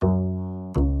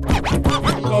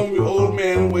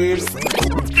please.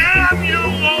 Damn you,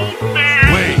 old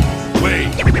man! Wait.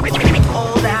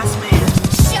 Old ass man.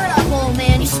 Shut up, old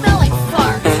man. You smell like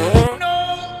fart.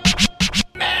 No,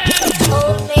 man!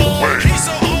 Old man. He's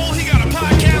so old, he got a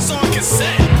podcast on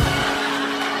cassette.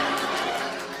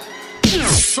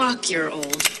 Fuck, you're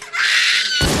old.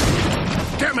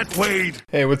 Damn it, Wade.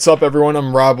 Hey, what's up, everyone?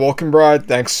 I'm Rob Wolkenbrod.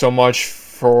 Thanks so much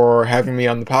for having me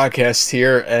on the podcast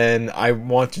here, and I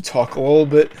want to talk a little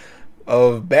bit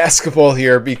of basketball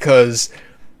here because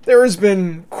there has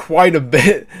been quite a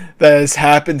bit that has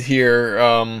happened here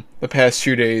the past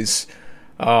few days.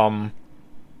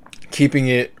 Keeping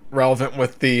it relevant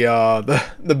with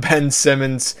the Ben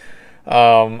Simmons, I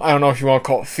don't know if you want to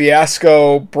call it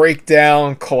fiasco,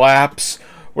 breakdown, collapse,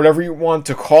 whatever you want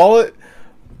to call it,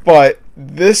 but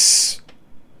this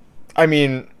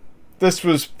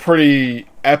was pretty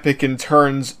epic in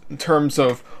terms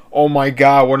of, oh my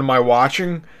god, what am I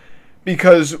watching?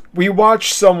 Because we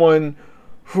watched someone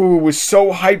who was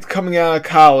so hyped coming out of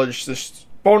college, this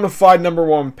bona fide number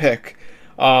one pick.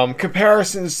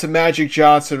 Comparisons to Magic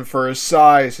Johnson for his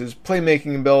size, his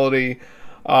playmaking ability,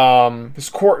 his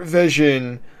court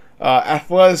vision,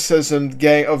 athleticism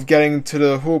of getting to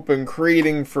the hoop and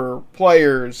creating for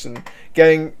players and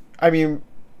getting, I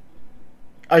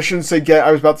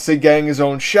was about to say getting his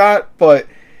own shot, but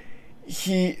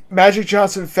Magic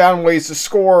Johnson found ways to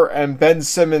score, and Ben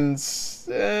Simmons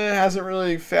hasn't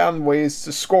really found ways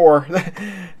to score.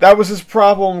 That was his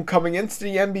problem coming into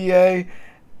the NBA,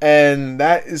 and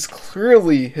that is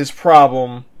clearly his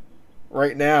problem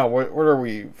right now. What are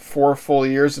we, 4 full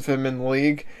years of him in the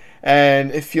league?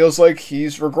 And it feels like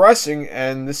he's regressing,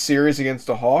 and this series against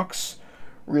the Hawks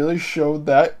really showed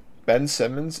that Ben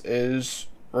Simmons is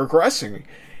regressing.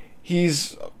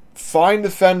 He's a fine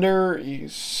defender.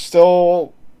 He's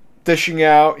still dishing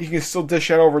out. He can still dish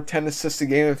out over 10 assists a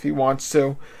game if he wants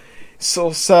to.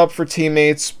 Still sub for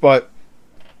teammates, but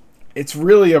it's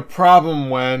really a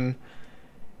problem when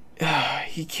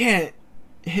he can't.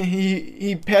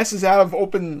 He passes out of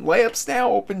open layups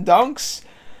now, open dunks.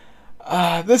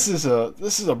 This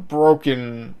is a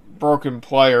broken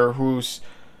player who's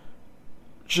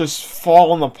just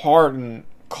fallen apart and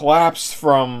collapsed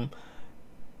from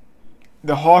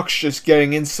the Hawks just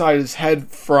getting inside his head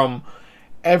from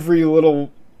every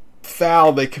little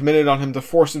foul they committed on him to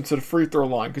force him to the free throw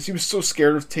line because he was so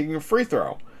scared of taking a free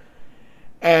throw.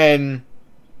 And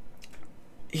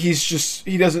he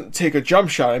doesn't take a jump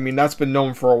shot. I mean, that's been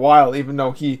known for a while, even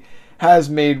though he has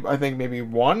made, I think, maybe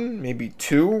 1, maybe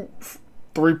 2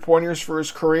 3-pointers for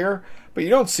his career, but you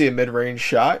don't see a mid-range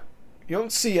shot. You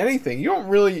don't see anything. The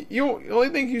only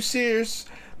thing you see is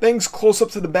things close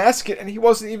up to the basket, and he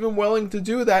wasn't even willing to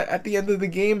do that at the end of the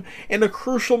game in a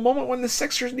crucial moment when the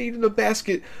Sixers needed a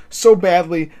basket so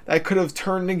badly that could have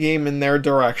turned the game in their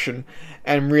direction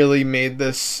and really made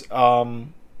this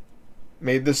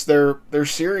their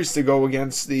series to go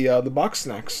against the Bucks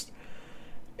next.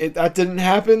 That didn't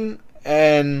happen,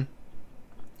 and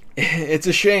it's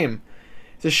a shame.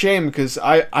 It's a shame because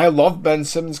I love Ben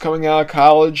Simmons coming out of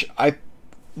college. I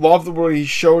loved what he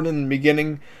showed in the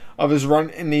beginning of his run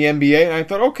in the NBA, and I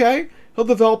thought, okay, he'll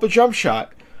develop a jump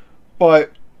shot.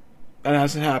 But that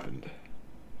hasn't happened.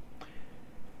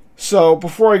 So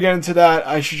before I get into that,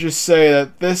 I should just say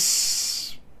that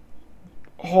this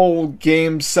whole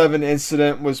Game 7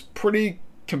 incident was pretty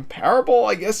comparable,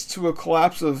 I guess, to a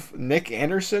collapse of Nick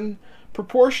Anderson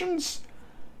proportions.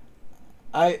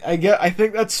 I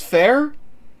think that's fair.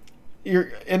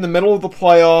 You're in the middle of the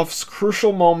playoffs,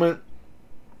 crucial moment.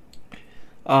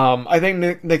 I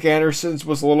think Nick Anderson's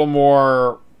was a little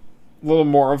more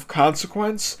of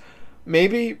consequence,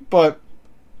 maybe, but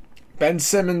Ben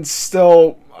Simmons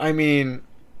still,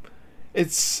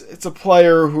 it's a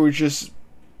player who just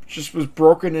was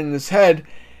broken in his head,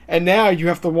 and now you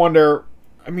have to wonder,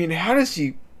 how do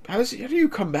you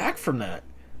come back from that?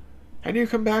 How do you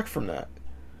come back from that?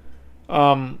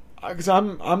 Because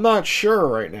I'm not sure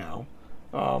right now.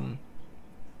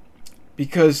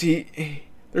 Because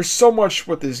there's so much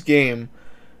with this game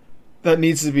that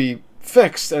needs to be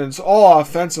fixed, and it's all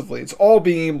offensively. It's all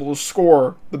being able to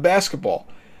score the basketball.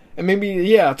 And maybe,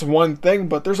 yeah, it's one thing,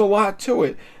 but there's a lot to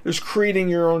it. There's creating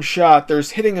your own shot.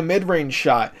 There's hitting a mid-range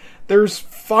shot. There's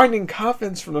finding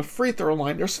confidence from the free throw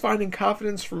line. There's finding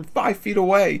confidence from 5 feet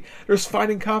away. There's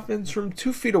finding confidence from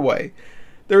 2 feet away.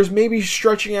 There's maybe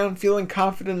stretching out and feeling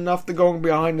confident enough to go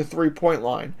behind the 3-point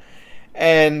line.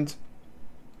 And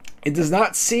it does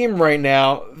not seem right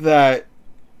now that,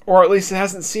 or at least it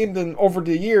hasn't seemed in over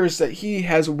the years, that he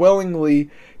has willingly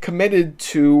committed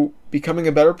to becoming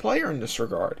a better player in this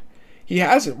regard. He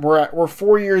hasn't. We're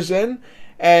 4 years in,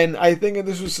 and I think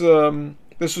this was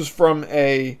This was from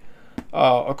a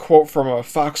quote from a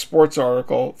Fox Sports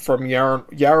article from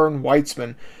Yaron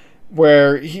Weitzman,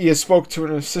 where he has spoke to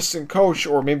an assistant coach,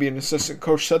 or maybe an assistant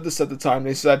coach said this at the time.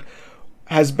 They said,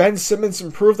 has Ben Simmons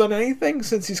improved on anything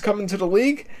since he's come into the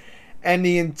league? And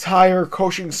the entire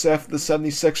coaching staff of the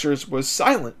 76ers was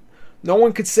silent. No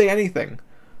one could say anything,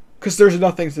 because there's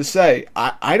nothing to say.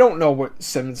 I don't know what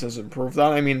Simmons has improved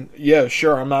on. I mean, yeah,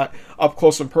 sure, I'm not up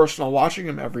close and personal watching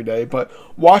him every day, but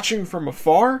watching from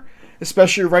afar,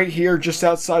 especially right here just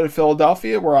outside of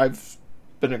Philadelphia, where I've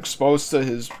been exposed to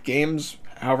his games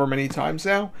however many times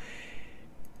now,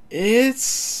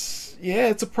 it's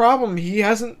a problem. He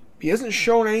hasn't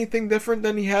shown anything different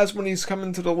than he has when he's come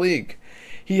into the league.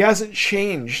 He hasn't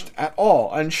changed at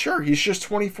all. And sure, he's just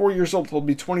 24 years old. He'll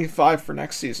be 25 for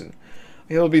next season.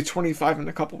 He'll be 25 in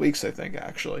a couple weeks, I think,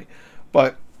 actually.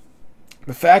 But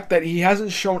the fact that he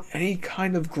hasn't shown any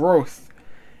kind of growth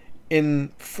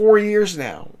in 4 years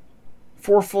now,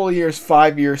 4 full years,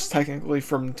 5 years technically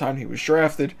from the time he was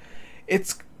drafted,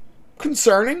 it's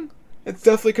concerning. It's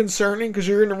definitely concerning, because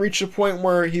you're going to reach a point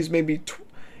where he's maybe,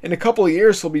 in a couple of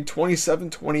years, he'll be 27,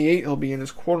 28. He'll be in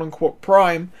his quote-unquote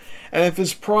prime. And if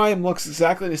his prime looks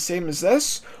exactly the same as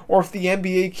this, or if the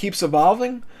NBA keeps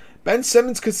evolving, Ben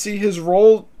Simmons could see his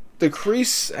role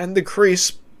decrease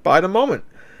by the moment.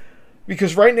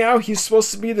 Because right now, he's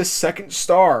supposed to be the second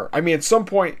star. I mean, at some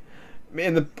point,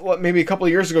 maybe a couple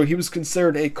of years ago, he was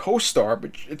considered a co-star,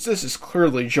 but this is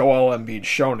clearly Joel Embiid's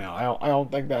show now. I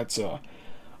don't think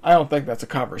that's a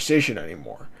conversation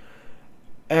anymore.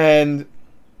 And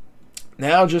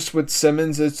now, just with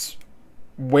Simmons, it's,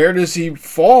 where does he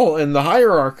fall in the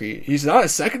hierarchy? He's not a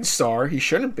second star. He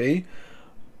shouldn't be.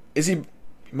 Is he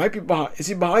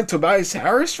behind Tobias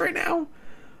Harris right now?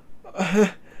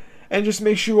 And just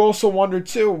makes you also wonder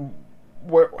too,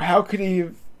 how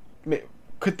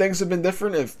could things have been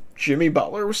different if Jimmy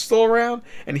Butler was still around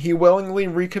and he willingly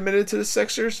recommitted to the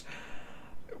Sixers?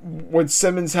 Would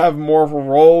Simmons have more of a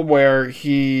role where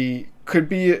he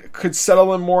could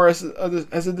settle in more as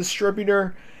a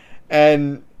distributor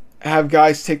and have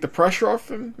guys take the pressure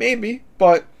off him? Maybe,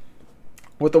 but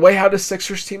with the way how the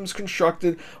Sixers team is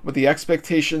constructed, with the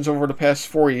expectations over the past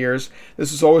 4 years,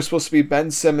 this is always supposed to be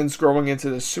Ben Simmons growing into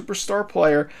this superstar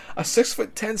player, a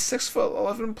 6'10",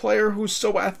 6'11" player who's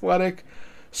so athletic,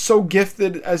 so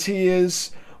gifted as he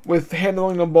is with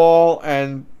handling the ball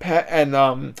and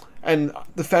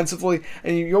defensively.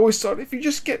 And you always thought if you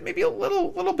just get maybe a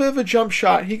little bit of a jump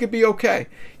shot, he could be okay.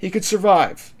 He could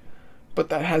survive. But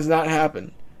that has not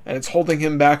happened. And it's holding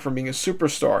him back from being a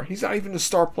superstar. He's not even a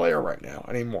star player right now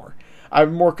anymore. I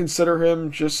would more consider him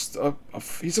just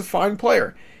he's a fine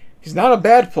player. He's not a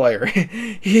bad player.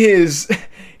 He is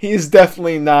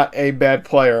definitely not a bad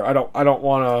player. I don't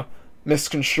want to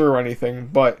misconstrue anything,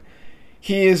 but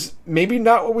he is maybe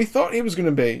not what we thought he was going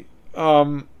to be.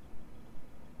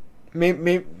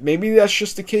 Maybe that's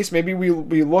just the case. Maybe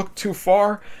we looked too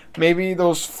far. Maybe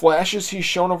those flashes he's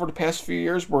shown over the past few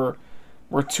years were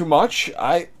too much.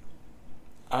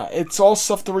 It's all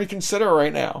stuff to reconsider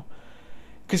right now,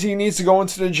 because he needs to go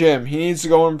into the gym. He needs to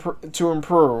go to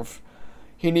improve.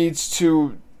 He needs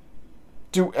to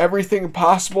do everything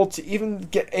possible to even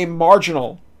get a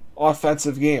marginal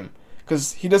offensive game,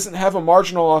 because he doesn't have a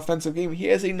marginal offensive game. He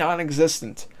has a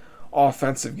non-existent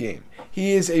offensive game.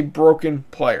 He is a broken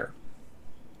player.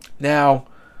 Now,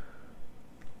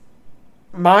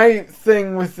 my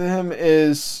thing with him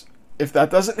is, if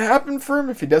that doesn't happen for him,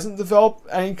 if he doesn't develop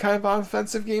any kind of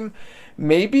offensive game,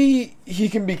 maybe he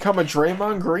can become a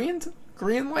Draymond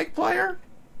Green-like player,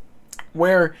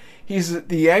 where he's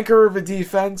the anchor of a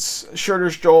defense. Sure,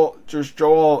 there's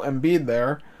Joel Embiid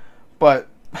there, but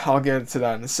I'll get into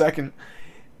that in a second.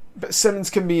 But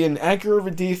Simmons can be an anchor of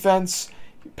a defense,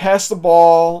 pass the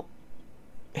ball,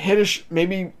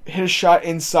 maybe hit a shot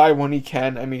inside when he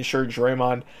can. I mean, sure,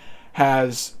 Draymond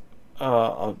has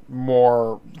a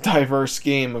more diverse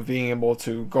game of being able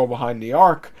to go behind the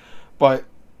arc, but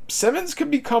Simmons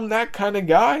could become that kind of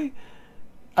guy.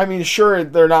 I mean, sure,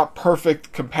 they're not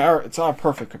perfect it's not a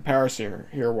perfect comparison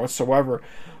here whatsoever,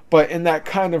 but in that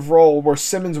kind of role where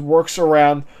Simmons works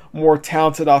around more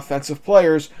talented offensive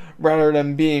players rather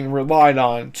than being relied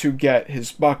on to get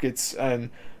his buckets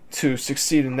and to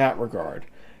succeed in that regard.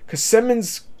 Because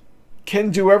Simmons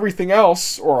can do everything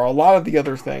else, or a lot of the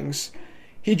other things.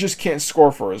 He just can't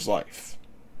score for his life.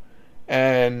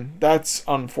 And that's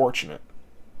unfortunate.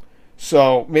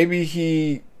 So maybe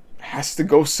he has to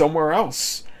go somewhere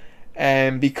else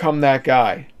and become that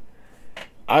guy.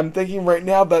 I'm thinking right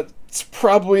now that's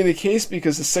probably the case,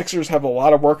 because the Sixers have a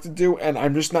lot of work to do, and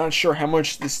I'm just not sure how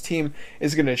much this team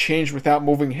is going to change without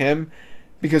moving him.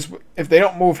 Because if they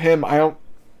don't move him,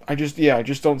 I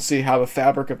just don't see how the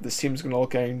fabric of this team is going to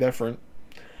look any different.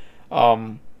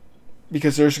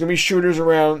 Because there's going to be shooters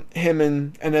around him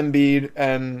and Embiid,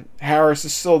 and Harris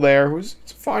is still there, who's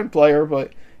a fine player,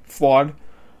 but flawed.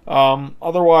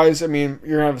 Otherwise, I mean,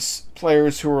 you're going to have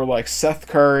players who are like Seth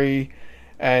Curry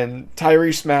and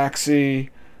Tyrese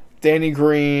Maxey, Danny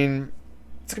Green.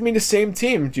 It's going to be the same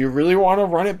team. Do you really want to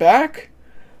run it back?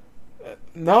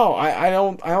 No, I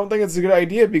don't think it's a good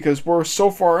idea because we're so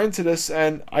far into this,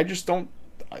 and I just don't.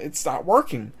 It's not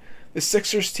working. The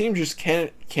Sixers team just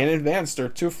can't advance. They're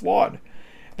too flawed.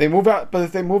 They move out, but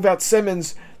if they move out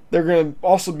Simmons, they're going to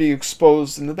also be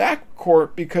exposed in the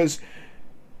backcourt because,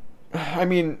 I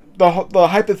mean, the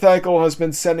hypothetical has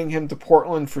been sending him to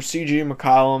Portland for C.J.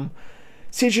 McCollum.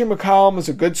 C.J. McCollum is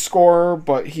a good scorer,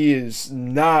 but he is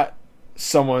not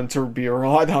someone to be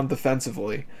relied on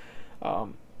defensively.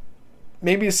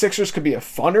 Maybe the Sixers could be a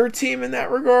funner team in that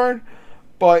regard,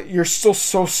 but you're still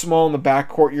so small in the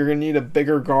backcourt. You're going to need a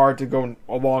bigger guard to go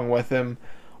along with him,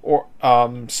 or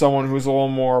someone who's a little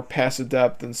more passive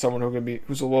depth and someone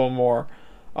who's a little more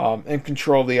in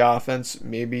control of the offense.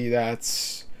 Maybe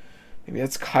that's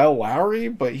Kyle Lowry,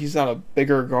 but he's not a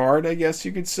bigger guard, I guess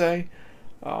you could say.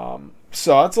 So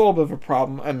that's a little bit of a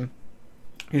problem, and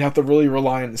you'd have to really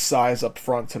rely on the size up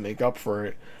front to make up for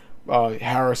it.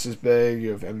 Harris is big.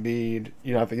 You have Embiid.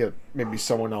 You'd have to get maybe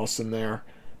someone else in there.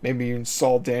 Maybe you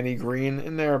install Danny Green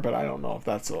in there, but I don't know if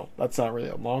that's not really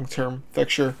a long-term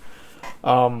fixture.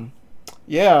 So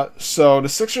the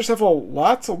Sixers have a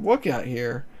lot to look at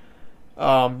here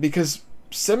because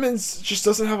Simmons just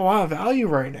doesn't have a lot of value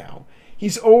right now.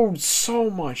 He's owed so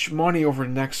much money over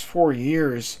the next 4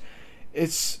 years.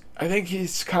 I think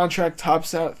his contract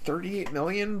tops out at $38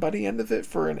 million by the end of it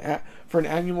for an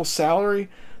annual salary.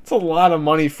 It's a lot of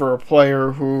money for a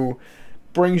player who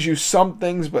brings you some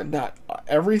things but not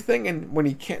everything, and when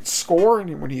he can't score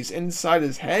and when he's inside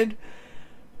his head,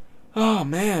 oh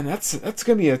man, that's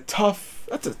gonna be a tough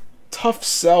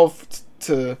sell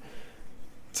to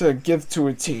give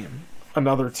to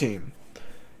another team.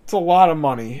 It's a lot of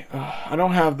money. I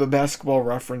don't have the basketball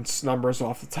reference numbers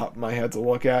off the top of my head to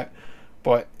look at,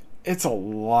 but it's a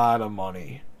lot of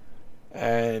money,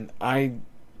 and I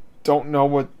don't know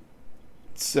what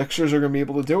Sixers are going to be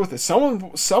able to do with it.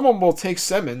 Someone will take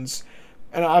Simmons,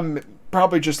 and I'm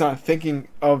probably just not thinking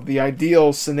of the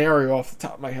ideal scenario off the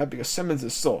top of my head because Simmons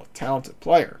is still a talented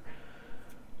player.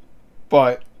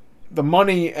 But the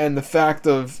money and the fact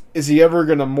of, is he ever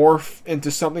going to morph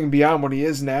into something beyond what he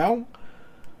is now?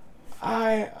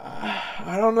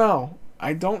 I don't know.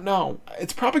 I don't know.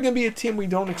 It's probably going to be a team we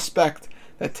don't expect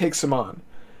that takes him on.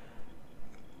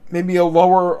 Maybe not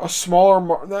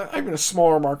even a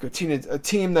smaller market team, a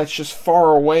team that's just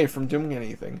far away from doing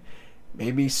anything.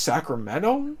 Maybe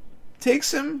Sacramento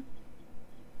takes him.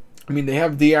 I mean, they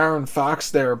have De'Aaron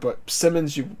Fox there, but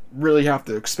Simmons, you really have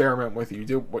to experiment with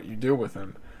what you do with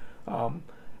him. And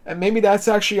maybe that's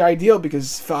actually ideal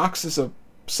because Fox is a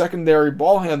secondary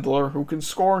ball handler who can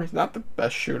score. He's not the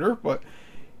best shooter, but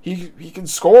he can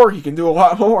score. He can do a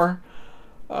lot more.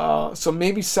 So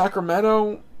maybe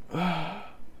Sacramento.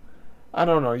 I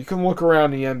don't know. You can look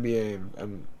around the NBA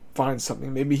and find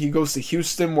something. Maybe he goes to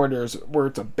Houston where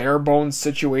it's a bare bones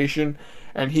situation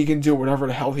and he can do whatever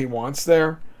the hell he wants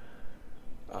there.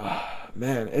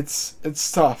 Man, it's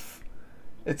tough.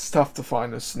 It's tough to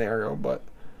find a scenario, but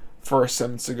for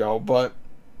Simmons to go. But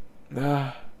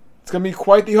it's gonna be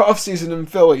quite the offseason in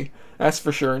Philly, that's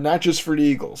for sure. Not just for the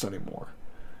Eagles anymore.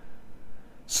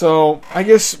 So I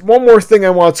guess one more thing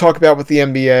I want to talk about with the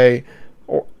NBA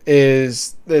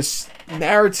is this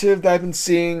narrative that I've been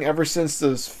seeing ever since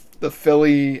the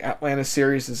Philly-Atlanta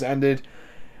series has ended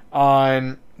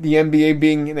on the NBA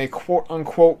being in a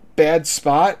quote-unquote bad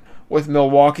spot with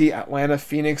Milwaukee, Atlanta,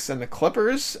 Phoenix, and the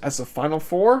Clippers as the Final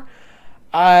Four.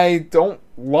 I don't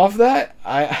love that.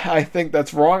 I think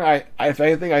that's wrong. If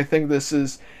anything, I think this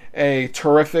is a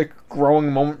terrific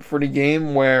growing moment for the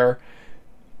game where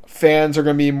fans are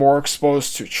going to be more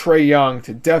exposed to Trae Young,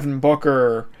 to Devin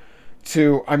Booker,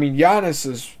 Giannis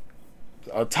is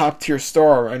a top-tier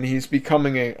star, and he's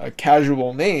becoming a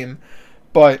casual name,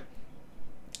 but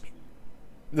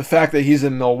the fact that he's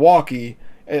in Milwaukee,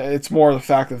 it's more the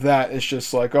fact of that. It's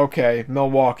just like, okay,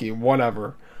 Milwaukee,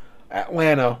 whatever.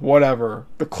 Atlanta, whatever.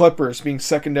 The Clippers being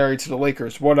secondary to the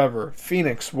Lakers, whatever.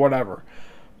 Phoenix, whatever.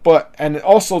 But, and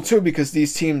also, too, because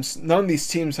none of these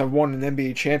teams have won an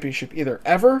NBA championship either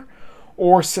ever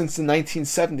or since the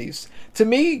 1970s. To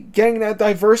me, getting that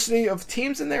diversity of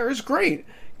teams in there is great.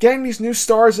 Getting these new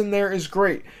stars in there is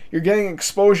great. You're getting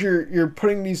exposure. You're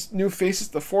putting these new faces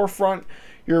at the forefront.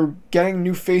 You're getting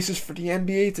new faces for the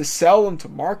NBA to sell and to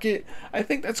market. I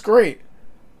think that's great.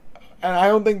 and I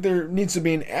don't think there needs to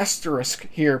be an asterisk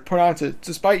here put onto it.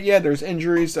 Despite, there's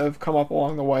injuries that have come up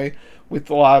along the way with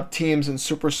a lot of teams and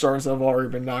superstars that have already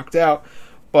been knocked out.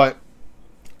 But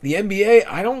the NBA,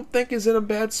 I don't think, is in a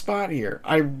bad spot here.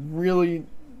 I really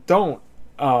don't.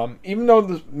 Even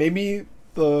though maybe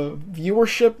the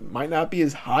viewership might not be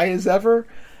as high as ever,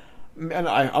 and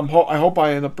I hope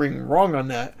I end up being wrong on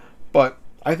that, but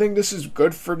I think this is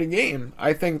good for the game.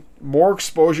 I think more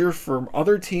exposure for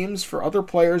other teams, for other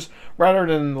players, rather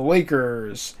than the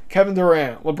Lakers, Kevin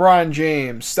Durant, LeBron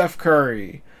James, Steph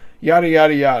Curry, yada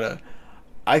yada yada.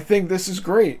 I think this is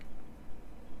great.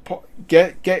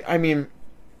 I mean,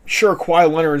 sure,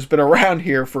 Kawhi Leonard has been around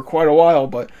here for quite a while,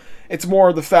 but it's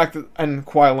more the fact that, and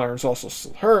Kawhi Leonard's also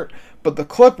still hurt, but the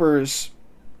Clippers,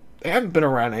 they haven't been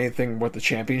around anything with the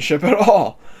championship at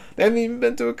all. They haven't even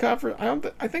been to a conference.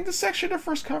 I think this is actually their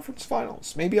first conference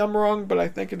finals. Maybe I'm wrong, but I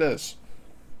think it is.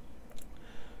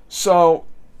 So,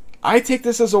 I take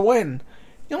this as a win.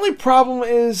 The only problem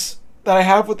is that I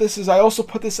have with this is I also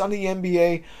put this on the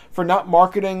NBA for not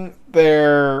marketing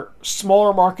their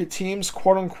smaller market teams,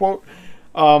 quote unquote,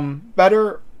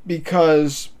 better,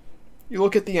 because you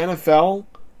look at the NFL,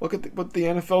 look at what the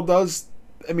NFL does.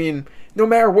 I mean, no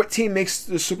matter what team makes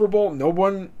the Super Bowl, no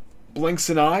one blinks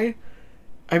an eye.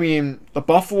 I mean, the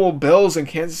Buffalo Bills and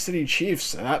Kansas City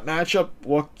Chiefs, that matchup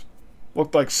looked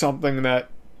like something that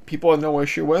people had no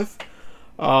issue with.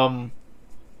 I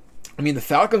mean, the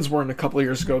Falcons weren't a couple of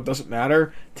years ago. It doesn't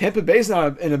matter. Tampa Bay's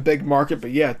not in a big market,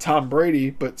 but Tom Brady.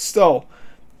 But still,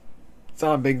 it's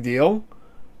not a big deal.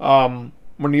 When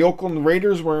the Oakland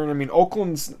Raiders were in,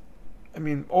 Oakland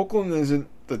isn't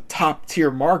the top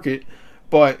tier market,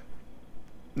 but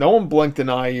no one blinked an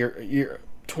eye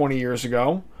 20 years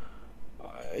ago.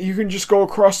 You can just go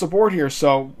across the board here.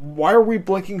 So why are we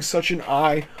blinking such an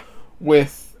eye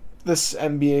with this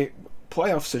NBA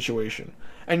playoff situation?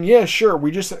 And sure,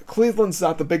 Cleveland's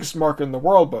not the biggest market in the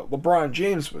world, but LeBron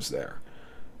James was there.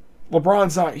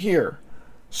 LeBron's not here.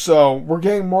 So we're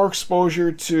getting more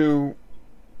exposure to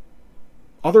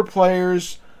other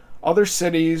players, other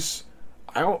cities.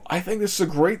 I think this is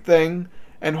a great thing,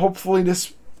 and hopefully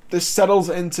this settles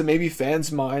into maybe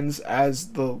fans' minds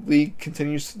as the league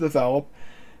continues to develop,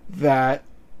 that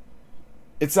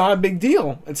it's not a big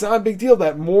deal. It's not a big deal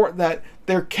that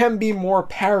there can be more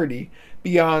parity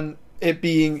beyond it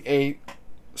being a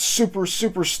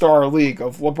superstar league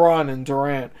of LeBron and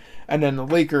Durant, and then the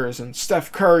Lakers and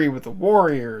Steph Curry with the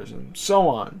Warriors and so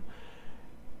on.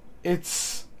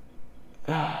 It's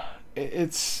a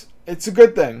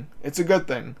good thing. It's a good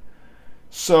thing.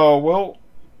 So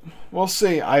we'll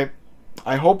see. I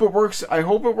hope it works. I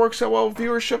hope it works out well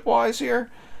viewership wise here.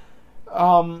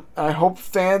 I hope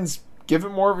fans give it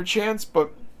more of a chance,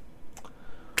 but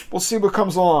we'll see what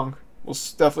comes along. We'll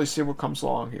definitely see what comes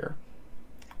along here.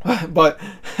 But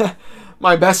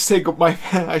my funniest takeaway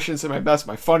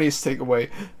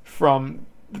from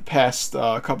the past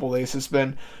couple days has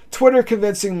been Twitter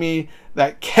convincing me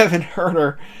that Kevin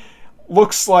Huerter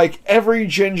looks like every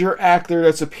ginger actor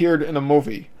that's appeared in a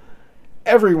movie.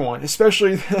 Everyone,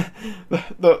 especially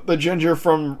the ginger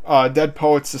from Dead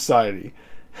Poets Society.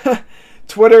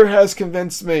 Twitter has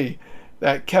convinced me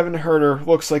that Kevin Huerter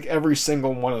looks like every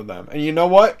single one of them. And you know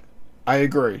what? I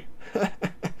agree.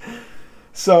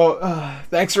 So,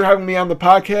 thanks for having me on the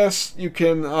podcast. You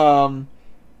can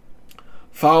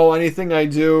follow anything I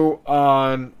do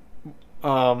on,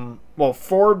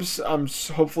 Forbes, I'm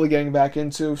hopefully getting back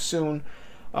into soon.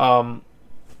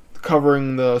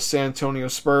 Covering the San Antonio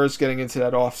Spurs, getting into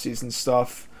that off-season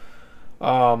stuff.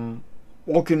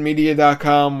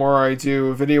 WolkenMedia.com, where I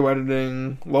do video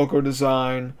editing, logo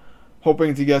design,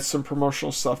 hoping to get some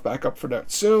promotional stuff back up for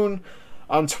that soon.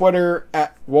 On Twitter,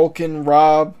 at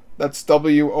WolkenRob, that's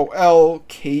WolkenRob.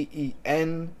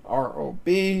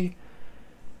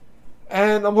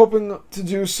 And I'm hoping to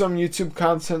do some YouTube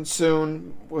content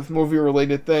soon with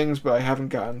movie-related things, but I haven't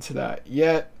gotten to that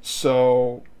yet.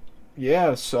 So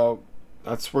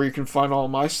that's where you can find all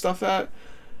my stuff at.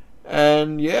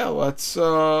 And let's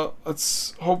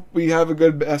hope we have a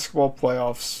good basketball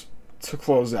playoffs to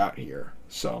close out here.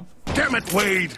 So, Damn it, Wade!